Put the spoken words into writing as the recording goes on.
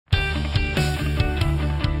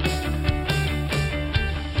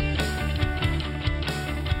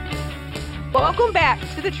Welcome back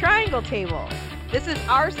to the Triangle Table. This is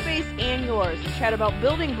our space and yours to chat about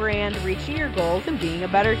building brand, reaching your goals, and being a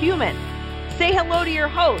better human. Say hello to your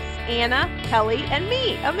hosts, Anna, Kelly, and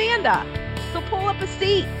me, Amanda. So pull up a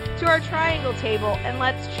seat to our Triangle Table and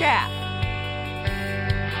let's chat.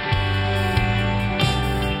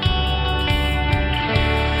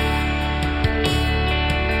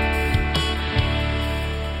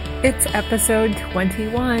 It's episode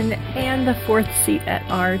 21, and the fourth seat at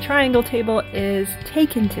our Triangle Table is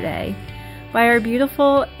taken today by our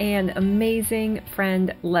beautiful and amazing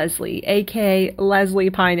friend Leslie, aka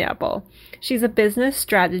Leslie Pineapple. She's a business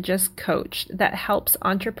strategist coach that helps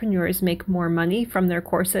entrepreneurs make more money from their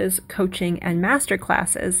courses, coaching, and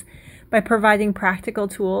masterclasses by providing practical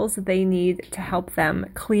tools they need to help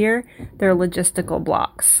them clear their logistical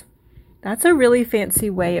blocks. That's a really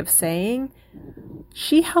fancy way of saying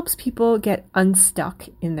she helps people get unstuck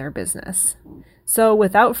in their business. So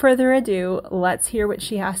without further ado, let's hear what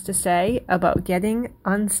she has to say about getting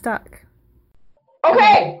unstuck.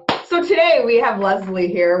 Okay, so today we have Leslie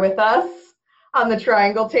here with us on the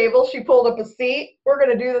Triangle Table. She pulled up a seat. We're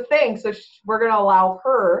going to do the thing. So we're going to allow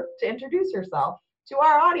her to introduce herself to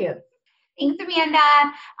our audience. Thanks, Amanda.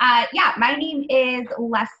 My name is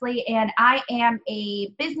Leslie, and I am a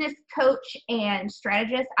business coach and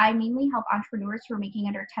strategist. I mainly help entrepreneurs who are making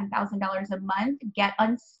under $10,000 a month get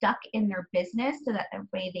unstuck in their business so that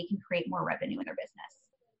way they can create more revenue in their business.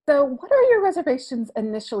 So what are your reservations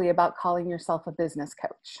initially about calling yourself a business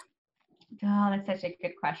coach? Oh, that's such a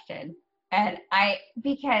good question. And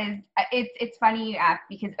because it's funny you ask,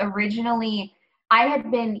 because originally I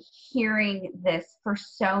had been hearing this for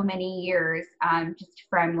so many years, just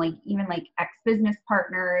from even ex-business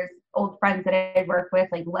partners, old friends that I work with,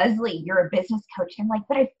 like, Leslie, you're a business coach. I'm like,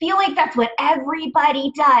 but I feel like that's what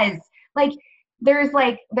everybody does. There's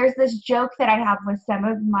this joke that I have with some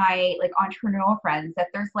of my entrepreneurial friends that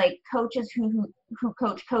there's coaches who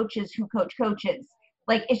coach coaches who coach coaches.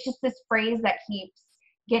 It's just this phrase that keeps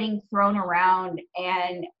getting thrown around,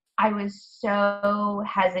 and I was so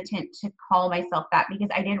hesitant to call myself that because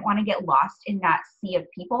I didn't want to get lost in that sea of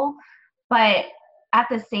people. But at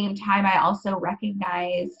the same time, I also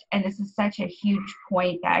recognized, and this is such a huge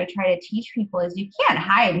point that I try to teach people, is you can't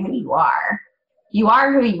hide who you are. You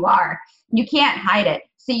are who you are. You can't hide it.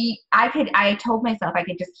 So I told myself I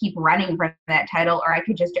could just keep running from that title, or I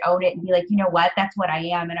could just own it and be like, you know what, that's what I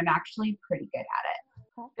am. And I'm actually pretty good at it.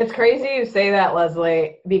 It's crazy you say that,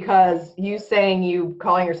 Leslie, because you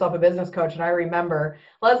calling yourself a business coach, and I remember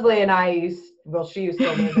Leslie and I she used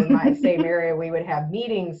to live in my same area. We would have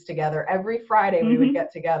meetings together every Friday. We would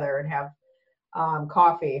get together and have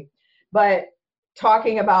coffee. But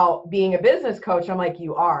talking about being a business coach, I'm like,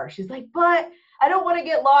 you are. She's like, but I don't want to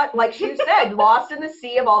get lost, like she said, lost in the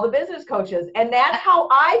sea of all the business coaches. And that's how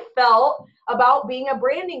I felt about being a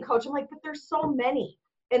branding coach. I'm like, but there's so many.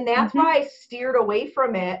 And that's why I steered away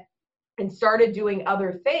from it and started doing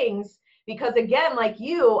other things, because again, like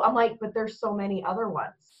you, I'm like, but there's so many other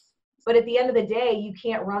ones. But at the end of the day, you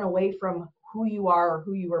can't run away from who you are or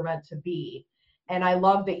who you were meant to be. And I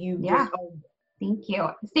love that you just owned it. Thank you.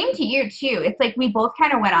 Same to you too. It's like we both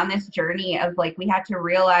kind of went on this journey of we had to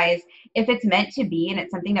realize if it's meant to be and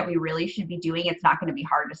it's something that we really should be doing, it's not going to be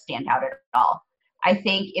hard to stand out at all. I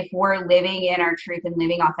think if we're living in our truth and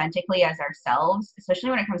living authentically as ourselves,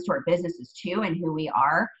 especially when it comes to our businesses too and who we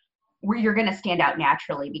are, you're going to stand out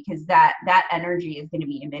naturally, because that energy is going to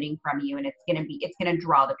be emitting from you, and it's going to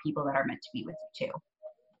draw the people that are meant to be with you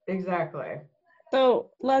too. Exactly.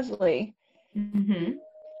 So, Leslie,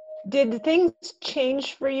 did things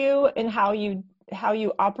change for you in how you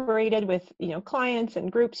operated with clients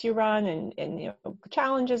and groups you run and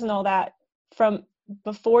challenges and all that from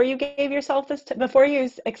before you gave yourself before you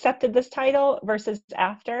accepted this title versus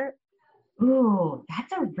after? Ooh,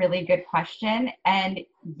 that's a really good question. And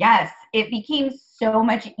yes, it became so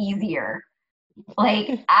much easier.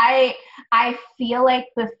 I feel like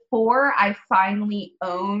before I finally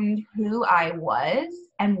owned who I was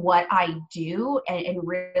and what I do and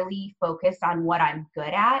really focused on what I'm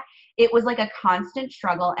good at, it was like a constant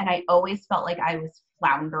struggle. And I always felt like I was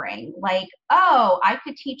floundering. Oh, I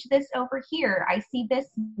could teach this over here. I see this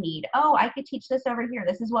need. Oh, I could teach this over here.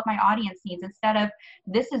 This is what my audience needs, instead of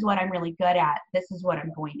this is what I'm really good at. This is what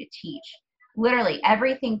I'm going to teach. Literally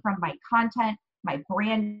everything from my content, my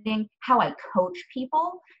branding, how I coach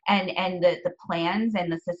people, and the plans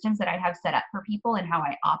and the systems that I have set up for people and how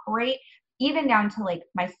I operate, even down to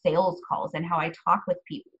my sales calls and how I talk with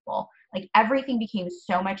people. Everything became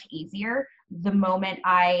so much easier the moment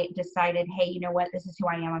I decided, hey, you know what, this is who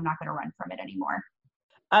I am. I'm not going to run from it anymore.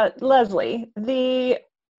 Leslie, the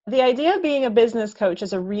the idea of being a business coach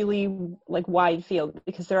is a really like wide field,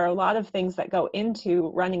 because there are a lot of things that go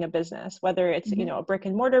into running a business, whether it's, you know, a brick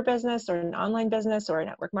and mortar business or an online business or a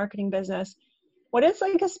network marketing business. What is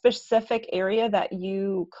like a specific area that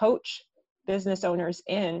you coach business owners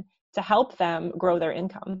in to help them grow their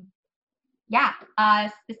income? Yeah,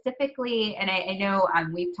 specifically, and I know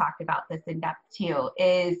we've talked about this in depth too,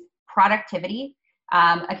 is productivity,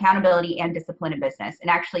 accountability, and discipline in business. And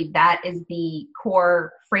actually, that is the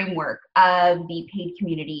core framework of the paid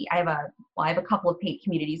community. I have a couple of paid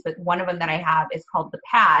communities, but one of them that I have is called the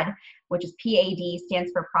PAD, which is PAD,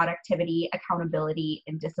 stands for productivity, accountability,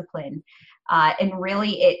 and discipline. And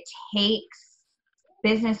really, it takes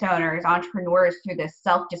business owners, entrepreneurs through this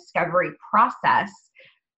self-discovery process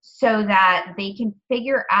so that they can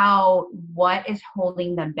figure out what is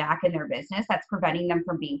holding them back in their business that's preventing them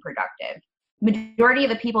from being productive. Majority of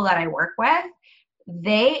the people that I work with,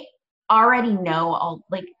 they already know all,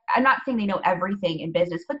 like, I'm not saying they know everything in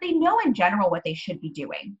business, but they know in general what they should be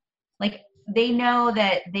doing. Like, they know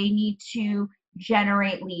that they need to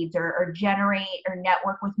generate leads or generate or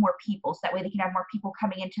network with more people so that way they can have more people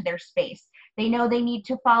coming into their space. They know they need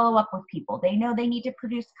to follow up with people. They know they need to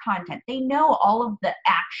produce content. They know all of the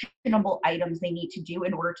actionable items they need to do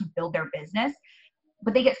in order to build their business.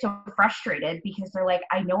 But they get so frustrated because they're like,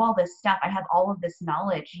 I know all this stuff. I have all of this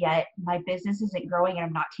knowledge, yet my business isn't growing and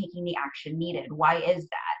I'm not taking the action needed. Why is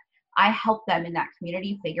that? I help them in that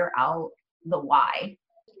community figure out the why.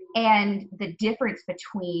 And the difference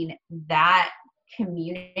between that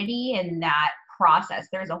community and that process,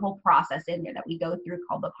 there's a whole process in there that we go through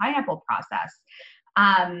called the pineapple process.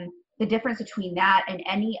 The difference between that and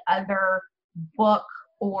any other book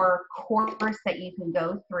or course that you can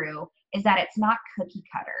go through is that it's not cookie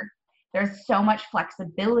cutter. There's so much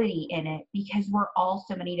flexibility in it because we're all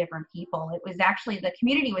so many different people. It was actually, the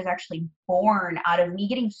community was actually born out of me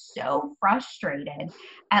getting so frustrated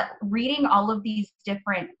at reading all of these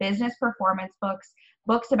different business performance books,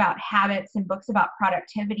 books about habits and books about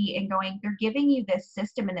productivity, and going, they're giving you this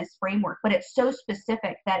system and this framework, but it's so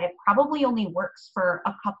specific that it probably only works for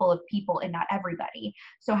a couple of people and not everybody.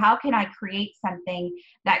 So how can I create something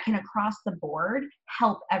that can across the board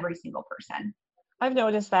help every single person? I've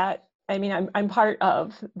noticed that. I mean, I'm part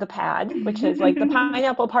of the PAD, which is like the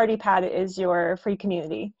Pineapple Party PAD is your free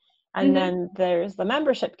community. And then there's the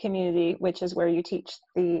membership community, which is where you teach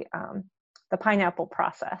the pineapple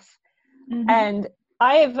process. And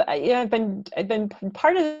I've been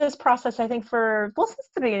part of this process, I think, since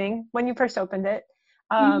the beginning when you first opened it.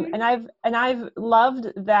 And I've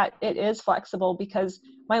loved that it is flexible because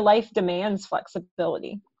my life demands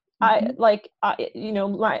flexibility.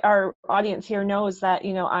 Our audience here knows that,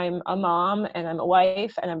 you know, I'm a mom and I'm a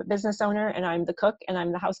wife and I'm a business owner and I'm the cook and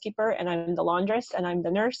I'm the housekeeper and I'm the laundress and I'm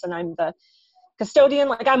the nurse and I'm the custodian.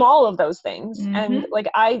 Like, I'm all of those things. And like,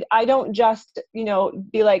 I don't just, you know,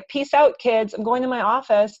 be like, peace out, kids, I'm going to my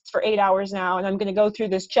office for 8 hours now and I'm going to go through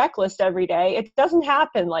this checklist every day. It doesn't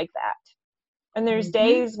happen like that. And there's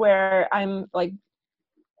days where I'm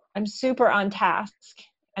super on task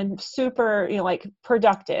and super, you know, like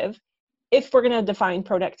productive, if we're going to define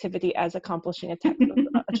productivity as accomplishing a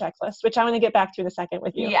checklist, which I want to get back to in a second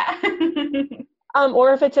with you. Yeah.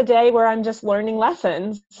 Or if it's a day where I'm just learning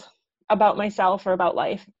lessons about myself or about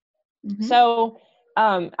life. So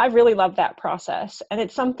I really love that process. And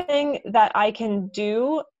it's something that I can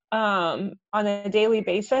do on a daily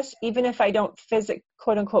basis, even if I don't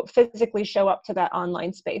quote unquote physically show up to that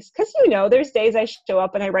online space. Because, you know, there's days I show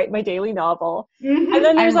up and I write my daily novel. And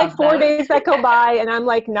then there's like 4 days that go by and I'm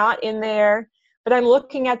like not in there, but I'm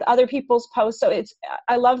looking at the other people's posts. So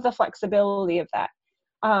I love the flexibility of that.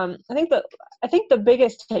 I think the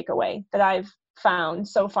biggest takeaway that I've found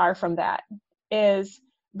so far from that is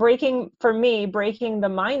breaking the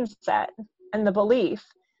mindset and the belief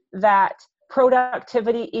that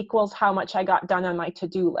productivity equals how much I got done on my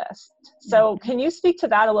to-do list. So can you speak to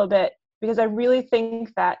that a little bit? Because I really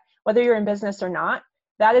think that whether you're in business or not,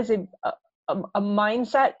 that is a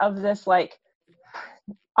mindset of this like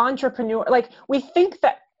entrepreneur. Like, we think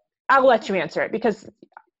that, I'll let you answer it because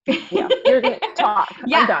you're going to talk.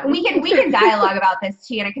 Yeah, I'm done. we can dialogue about this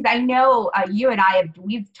too, because I know you and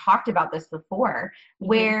we've talked about this before,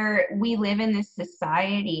 where we live in this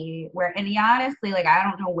society where, and honestly, like, I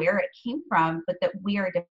don't know where it came from, but that we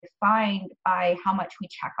are defined by how much we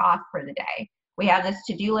check off for the day. We have this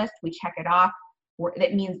to-do list, we check it off.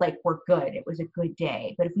 That means like we're good. It was a good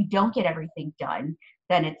day. But if we don't get everything done,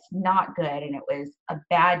 then it's not good and it was a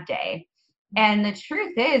bad day. And the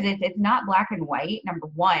truth is, it's not black and white, number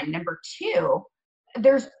one. Number two,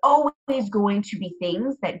 there's always going to be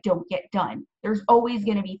things that don't get done. There's always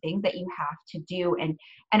going to be things that you have to do. And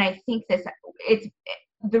I think it's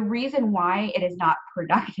the reason why it is not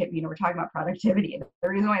productive, we're talking about productivity. The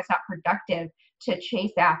reason why it's not productive to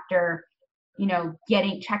chase after,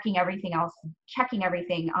 checking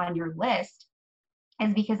everything on your list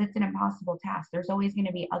is because it's an impossible task. There's always going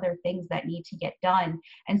to be other things that need to get done.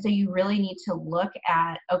 And so you really need to look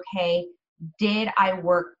at, okay, did I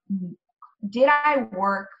work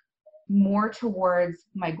more towards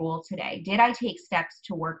my goal today? Did I take steps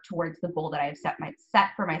to work towards the goal that I've set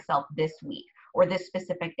for myself this week or this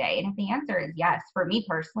specific day? And if the answer is yes, for me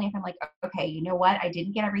personally, if I'm like, okay, you know what? I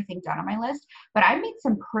didn't get everything done on my list, but I made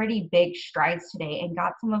some pretty big strides today and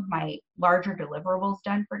got some of my larger deliverables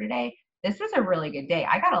done for today. This was a really good day.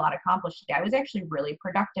 I got a lot accomplished today. I was actually really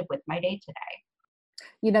productive with my day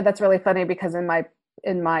today. That's really funny because in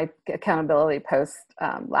my accountability post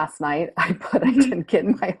last night, I put I didn't get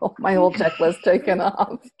my whole checklist taken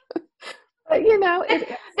off. But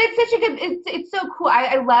it's such a good. It's so cool.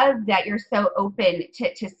 I love that you're so open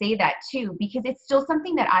to say that too, because it's still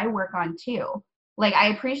something that I work on too. Like, I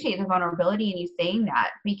appreciate the vulnerability in you saying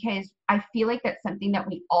that, because I feel like that's something that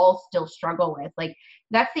we all still struggle with. Like,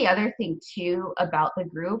 that's the other thing too about the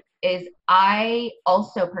group is I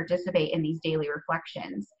also participate in these daily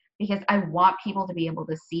reflections because I want people to be able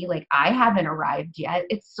to see, like, I haven't arrived yet.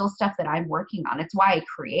 It's still stuff that I'm working on. It's why I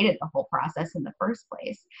created the whole process in the first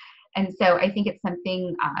place. And so I think it's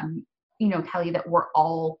something, Kelly, that we're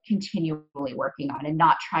all continually working on and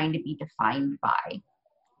not trying to be defined by.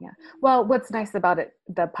 Yeah. Well, what's nice about it,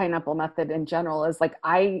 the pineapple method in general, is like,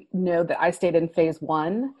 I know that I stayed in phase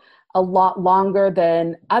 1 a lot longer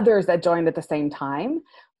than others that joined at the same time.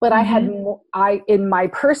 But I had more, in my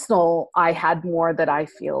personal, I had more that I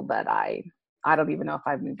feel that I don't even know if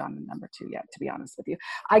I've moved on to number 2 yet, to be honest with you.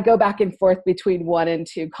 I go back and forth between 1 and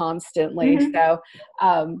 2 constantly. So,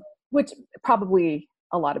 which probably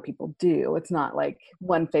a lot of people do. It's not like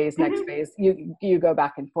one phase, next phase, you go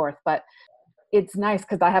back and forth, but it's nice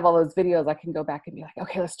because I have all those videos. I can go back and be like,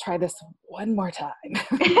 okay, let's try this one more time.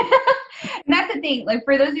 And that's the thing. Like,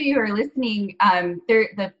 for those of you who are listening,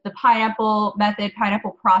 the pineapple method,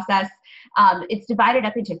 pineapple process, it's divided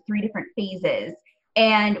up into 3 different phases.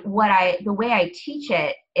 And the way I teach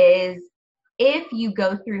it is, if you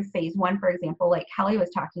go through phase 1, for example, like Kelly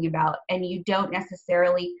was talking about, and you don't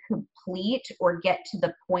necessarily complete or get to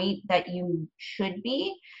the point that you should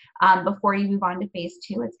be, before you move on to phase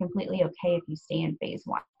 2, it's completely okay if you stay in phase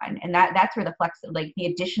 1. And that's where the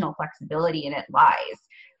additional flexibility in it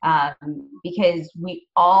lies. Because we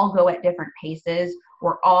all go at different paces.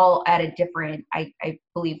 We're all at a different, I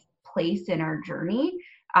believe, place in our journey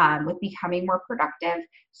with becoming more productive.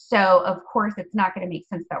 So of course, it's not going to make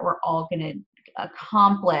sense that we're all going to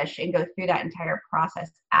accomplish and go through that entire process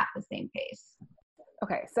at the same pace.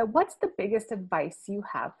 Okay. So what's the biggest advice you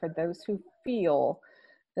have for those who feel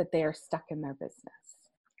that they are stuck in their business?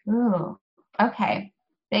 Ooh, okay.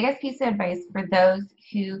 Biggest piece of advice for those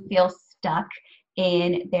who feel stuck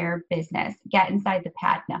in their business: get inside the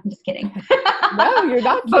pad. No, I'm just kidding. No, you're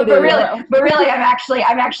not kidding. But really, I'm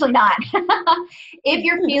actually not. If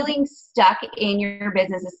you're feeling stuck in your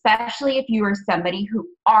business, especially if you are somebody who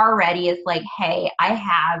already is like, hey,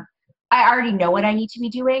 I already know what I need to be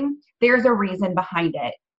doing, there's a reason behind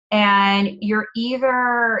it. And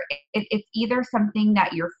it's either something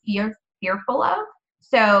that you're fearful of.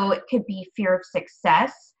 So it could be fear of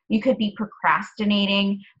success. You could be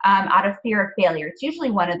procrastinating out of fear of failure. It's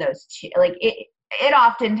usually one of those two. Like, it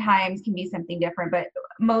oftentimes can be something different, but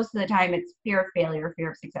most of the time it's fear of failure,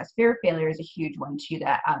 fear of success. Fear of failure is a huge one too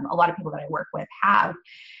that a lot of people that I work with have.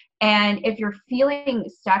 And if you're feeling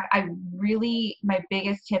stuck, my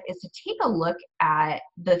biggest tip is to take a look at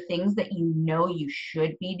the things that you know you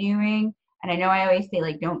should be doing. And I know I always say,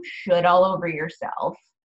 like, don't should all over yourself,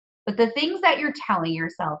 but the things that you're telling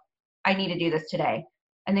yourself, I need to do this today.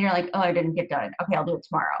 And then you're like, oh, I didn't get done. Okay, I'll do it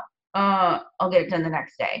tomorrow. I'll get it done the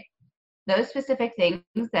next day. Those specific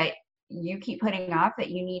things that you keep putting off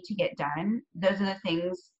that you need to get done, those are the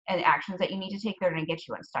things and actions that you need to take that are going to get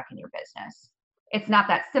you unstuck in your business. It's not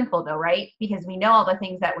that simple though, right? Because we know all the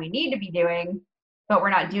things that we need to be doing, but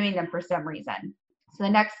we're not doing them for some reason. So the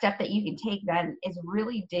next step that you can take then is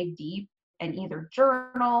really dig deep and either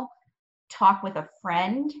journal, talk with a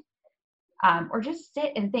friend, or just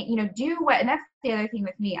sit and think, and that's the other thing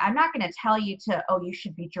with me. I'm not going to tell you you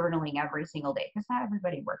should be journaling every single day, because not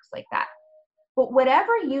everybody works like that. But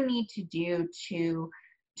whatever you need to do to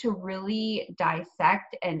really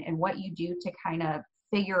dissect and what you do to kind of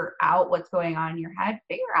figure out what's going on in your head,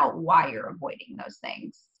 figure out why you're avoiding those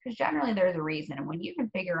things. because generally there's a reason. And when you can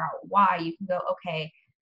figure out why, you can go, okay,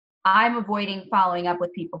 I'm avoiding following up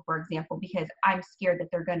with people, for example, because I'm scared that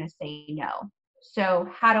they're going to say no. So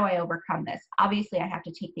how do I overcome this? Obviously, I have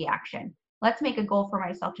to take the action. Let's make a goal for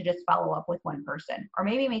myself to just follow up with one person, or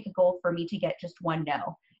maybe make a goal for me to get just one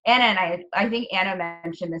no. Anna and I think Anna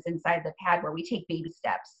mentioned this inside the pad where we take baby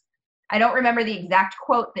steps. I don't remember the exact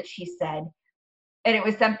quote that she said. And it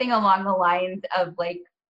was something along the lines of like,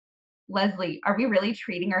 Leslie, are we really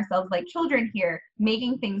treating ourselves like children here,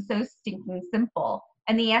 making things so stinking simple?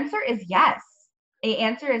 And the answer is yes. The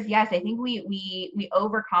answer is yes. I think we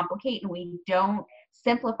overcomplicate and we don't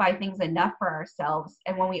simplify things enough for ourselves.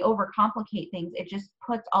 And when we overcomplicate things, it just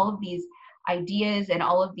puts all of these ideas and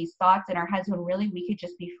all of these thoughts in our heads when really we could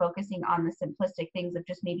just be focusing on the simplistic things of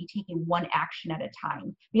just maybe taking one action at a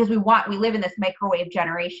time. Because we live in this microwave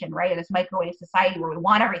generation, right? In this microwave society where we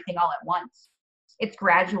want everything all at once. It's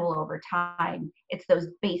gradual over time. It's those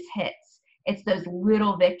base hits. It's those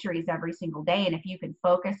little victories every single day. And if you can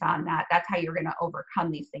focus on that, that's how you're going to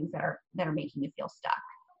overcome these things that are making you feel stuck.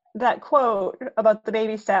 That quote about the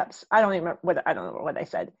baby steps, I don't know what I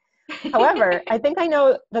said. However, I think I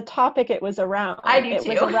know the topic it was around. I do it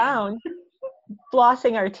too. It was around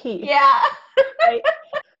flossing our teeth. Yeah. Right?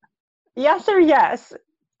 Yes or yes.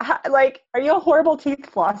 Like, are you a horrible teeth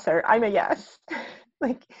flosser? I'm a yes.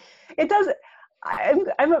 Like, it doesn't. I'm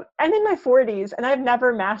in my 40s and I've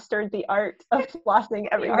never mastered the art of flossing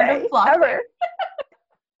every day, ever.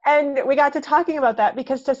 And we got to talking about that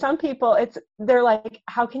because to some people they're like,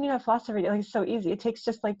 how can you have floss every day? Like, it's so easy. It takes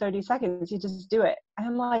just like 30 seconds. You just do it. And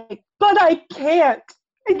I'm like, but I can't.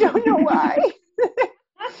 I don't know why.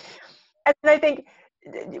 And I think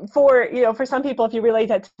for some people, if you relate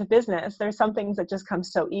that to business, there's some things that just come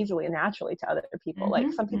so easily and naturally to other people. Mm-hmm,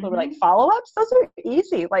 like some people were like, follow-ups, those are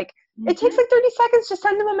easy. Like it takes like 30 seconds to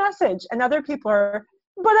send them a message. And other people are,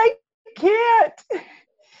 but I can't.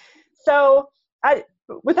 So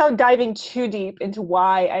without diving too deep into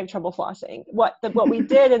why I have trouble flossing, what we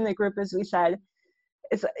did in the group is we said,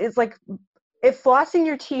 it's like, if flossing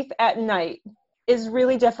your teeth at night is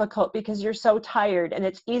really difficult because you're so tired and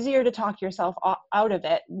it's easier to talk yourself out of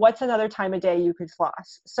it, what's another time of day you could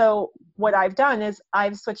floss? So what I've done is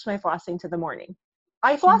I've switched my flossing to the morning.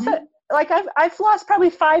 I floss it, like I've flossed probably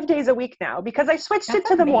 5 days a week now because I switched it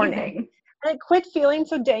to the morning. And I quit feeling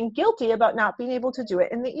so dang guilty about not being able to do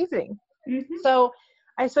it in the evening. Mm-hmm. So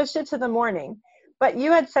I switched it to the morning. But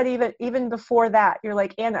you had said even before that, you're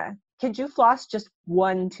like, Anna, could you floss just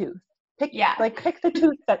one tooth? Pick the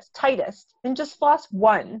tooth that's tightest and just floss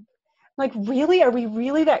one. Like, really? Are we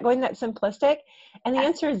really going that simplistic? And the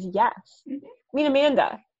answer is yes. Mm-hmm. I mean,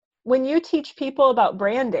 Amanda, when you teach people about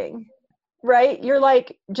branding, right, you're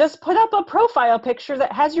like, just put up a profile picture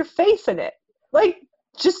that has your face in it. Like,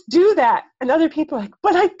 just do that. And other people are like,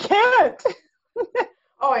 but I can't.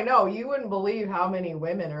 Oh, I know. You wouldn't believe how many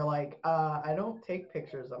women are like, I don't take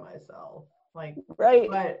pictures of myself. Like, right.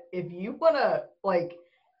 But if you want to, like,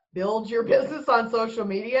 build your business on social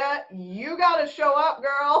media, you got to show up,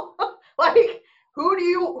 girl. Like,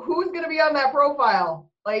 who's going to be on that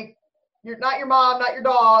profile? Like, you're not your mom, not your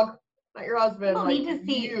dog, not your husband.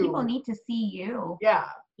 People need to see you. Yeah.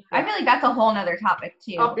 I feel like that's a whole nother topic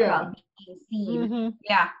too. Oh, yeah. About being seen. Mm-hmm.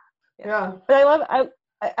 Yeah. Yeah. But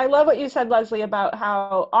I love what you said, Leslie, about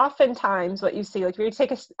how oftentimes what you see, like if you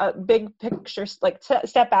take a big picture, like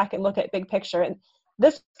step back and look at big picture, and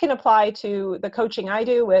this can apply to the coaching I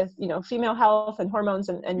do with, female health and hormones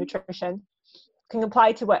and nutrition. Can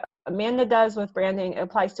apply to what Amanda does with branding. It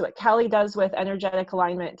applies to what Kelly does with energetic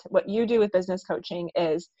alignment. What you do with business coaching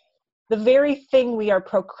is the very thing we are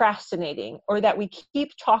procrastinating or that we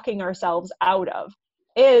keep talking ourselves out of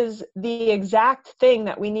is the exact thing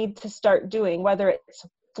that we need to start doing, whether it's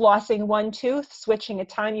flossing one tooth, switching a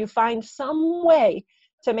time. You find some way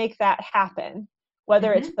to make that happen,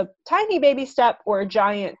 whether it's the tiny baby step or a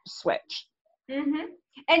giant switch. Mm-hmm.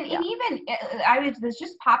 And even this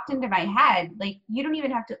just popped into my head, like you don't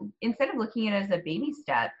even have to, instead of looking at it as a baby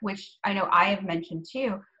step, which I know I have mentioned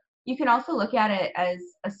too, you can also look at it as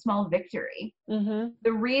a small victory. Mm-hmm.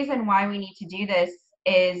 The reason why we need to do this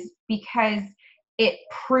is because it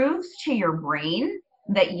proves to your brain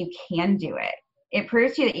that you can do it. It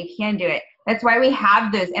proves to you that you can do it. That's why we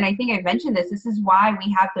have those, and I think I've mentioned this, this is why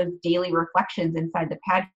we have those daily reflections inside the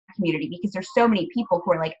PAD community, because there's so many people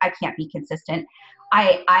who are like, I can't be consistent.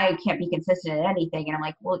 I can't be consistent at anything. And I'm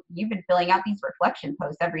like, well, you've been filling out these reflection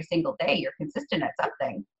posts every single day. You're consistent at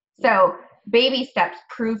something. So baby steps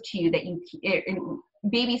prove to you that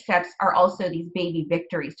baby steps are also these baby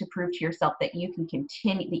victories to prove to yourself that you can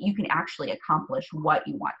continue, that you can actually accomplish what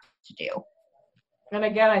you want to do. And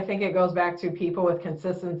again, I think it goes back to people with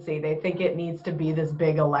consistency. They think it needs to be this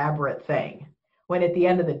big, elaborate thing, when at the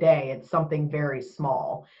end of the day, it's something very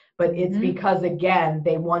small. But it's because, again,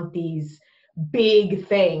 they want these big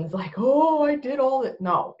things like, oh, I did all that.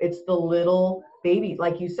 No, it's the little baby,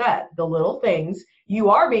 like you said, the little things. You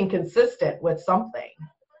are being consistent with something.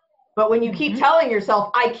 But when you keep telling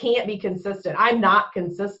yourself, I can't be consistent, I'm not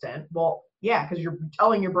consistent. Well, yeah, because you're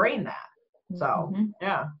telling your brain that. So,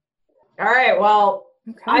 yeah. All right. Well,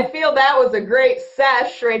 I feel that was a great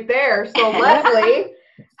sesh right there. So, Leslie,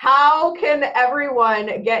 how can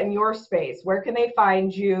everyone get in your space? Where can they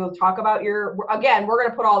find you? Talk about again, we're going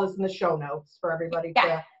to put all this in the show notes for everybody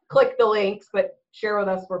to click the links, but share with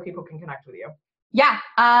us where people can connect with you. Yeah.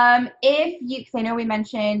 If you, because I know we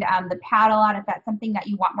mentioned the pad a lot, if that's something that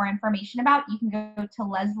you want more information about, you can go to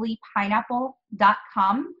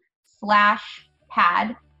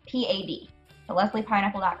lesliepineapple.com/pad, PAD. So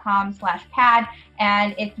lesliepineapple.com/pad.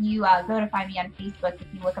 And if you go to find me on Facebook, if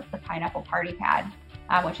you look up the Pineapple Party Pad,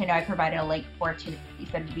 which I know I provided a link for too, you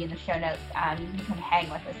said would be in the show notes, you can come hang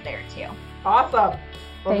with us there too. Awesome.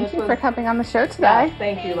 Well, thank you for coming on the show today. Yes,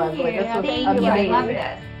 thank you, Leslie. This was amazing. I love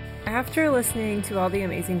this. After listening to all the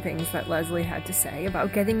amazing things that Leslie had to say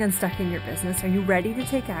about getting unstuck in your business, are you ready to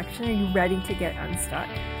take action? Are you ready to get unstuck?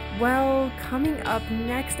 Well, coming up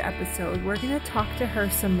next episode, we're going to talk to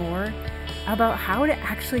her some more about how to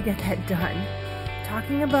actually get that done.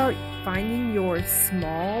 Talking about finding your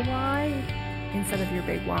small why instead of your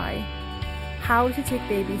big why. How to take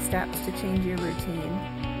baby steps to change your routine,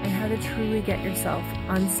 and how to truly get yourself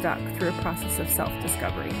unstuck through a process of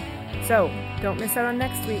self-discovery. So, don't miss out on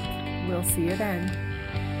next week. We'll see you then.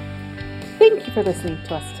 Thank you for listening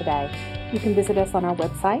to us today. You can visit us on our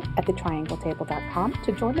website at thetriangletable.com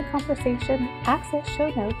to join the conversation, access show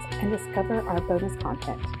notes, and discover our bonus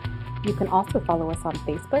content. You can also follow us on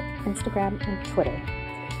Facebook, Instagram, and Twitter.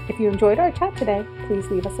 If you enjoyed our chat today, please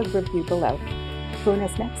leave us a review below. Join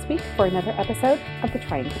us next week for another episode of The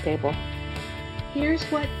Triangle Table. Here's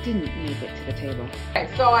what didn't make it to the table. Okay,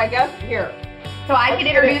 so I guess here. So I can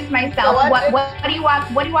introduce myself. So what do you want?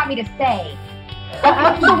 What do you want me to say?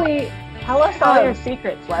 Actually, Tell us all your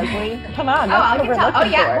secrets, Leslie. Come on. I'll That's what we're tell. Oh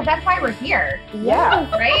looking yeah, for. well that's why we're here, Yeah.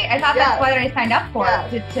 right? I thought that's what I signed up for. Yeah.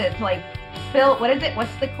 To like spill. What is it?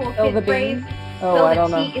 What's the cool Spill kid the phrase? beans. Spill Oh, I the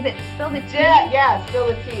don't tea. know. Is it spill the tea? Yeah, spill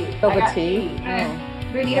the tea. Spill I the got tea? tea. Oh.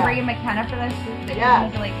 Do we need to bring in McKenna for this? Do we Yeah.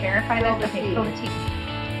 need to like verify Spill this? the Okay, tea. spill the tea.